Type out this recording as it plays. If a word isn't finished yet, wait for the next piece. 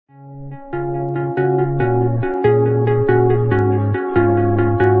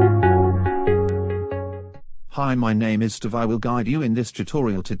Hi, my name is Steve. I will guide you in this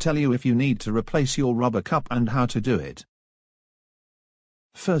tutorial to tell you if you need to replace your rubber cup and how to do it.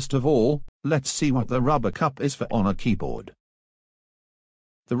 First of all, let's see what the rubber cup is for on a keyboard.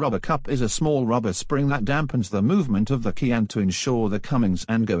 The rubber cup is a small rubber spring that dampens the movement of the key and to ensure the comings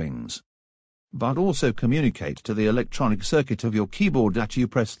and goings, but also communicate to the electronic circuit of your keyboard that you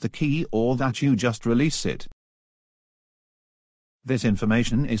pressed the key or that you just release it. This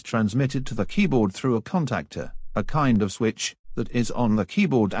information is transmitted to the keyboard through a contactor, a kind of switch, that is on the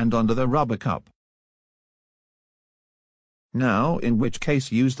keyboard and under the rubber cup. Now, in which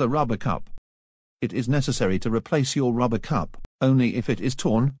case use the rubber cup? It is necessary to replace your rubber cup only if it is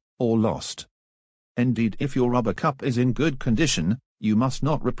torn or lost. Indeed, if your rubber cup is in good condition, you must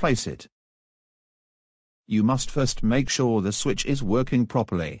not replace it. You must first make sure the switch is working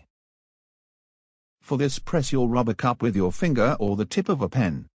properly. For this, press your rubber cup with your finger or the tip of a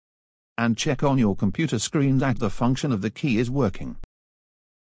pen, and check on your computer screen that the function of the key is working.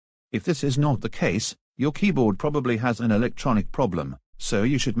 If this is not the case, your keyboard probably has an electronic problem, so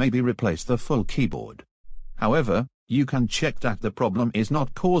you should maybe replace the full keyboard. However, you can check that the problem is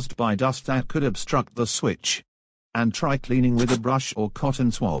not caused by dust that could obstruct the switch, and try cleaning with a brush or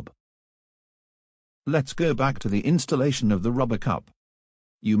cotton swab. Let's go back to the installation of the rubber cup.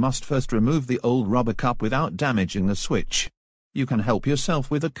 You must first remove the old rubber cup without damaging the switch. You can help yourself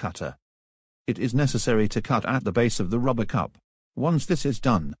with a cutter. It is necessary to cut at the base of the rubber cup. Once this is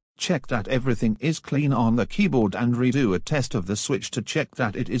done, check that everything is clean on the keyboard and redo a test of the switch to check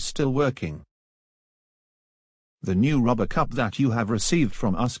that it is still working. The new rubber cup that you have received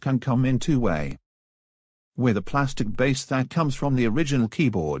from us can come in two ways. With a plastic base that comes from the original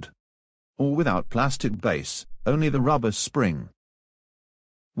keyboard, or without plastic base, only the rubber spring.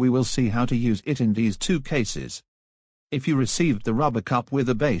 We will see how to use it in these two cases. If you received the rubber cup with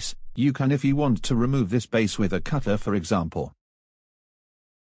a base, you can if you want to remove this base with a cutter, for example.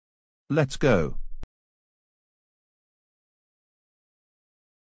 Let's go.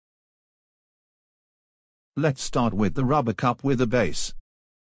 Let's start with the rubber cup with a base.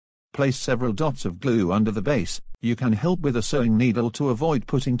 Place several dots of glue under the base. You can help with a sewing needle to avoid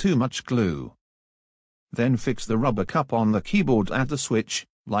putting too much glue. Then fix the rubber cup on the keyboard at the switch,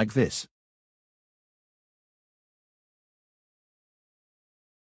 like this.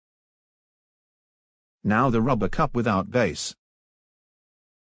 Now the rubber cup without base.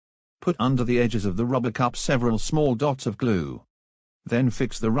 Put under the edges of the rubber cup several small dots of glue. Then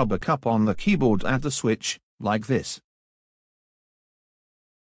fix the rubber cup on the keyboard at the switch, like this.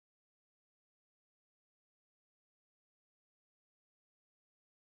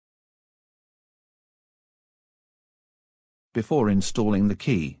 Before installing the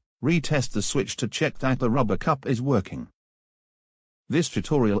key, retest the switch to check that the rubber cup is working. This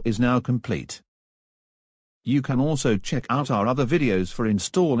tutorial is now complete. You can also check out our other videos for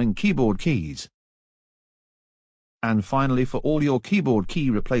installing keyboard keys. And finally, for all your keyboard key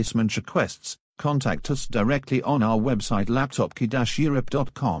replacement requests, contact us directly on our website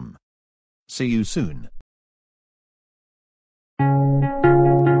laptopkey-europe.com. See you soon.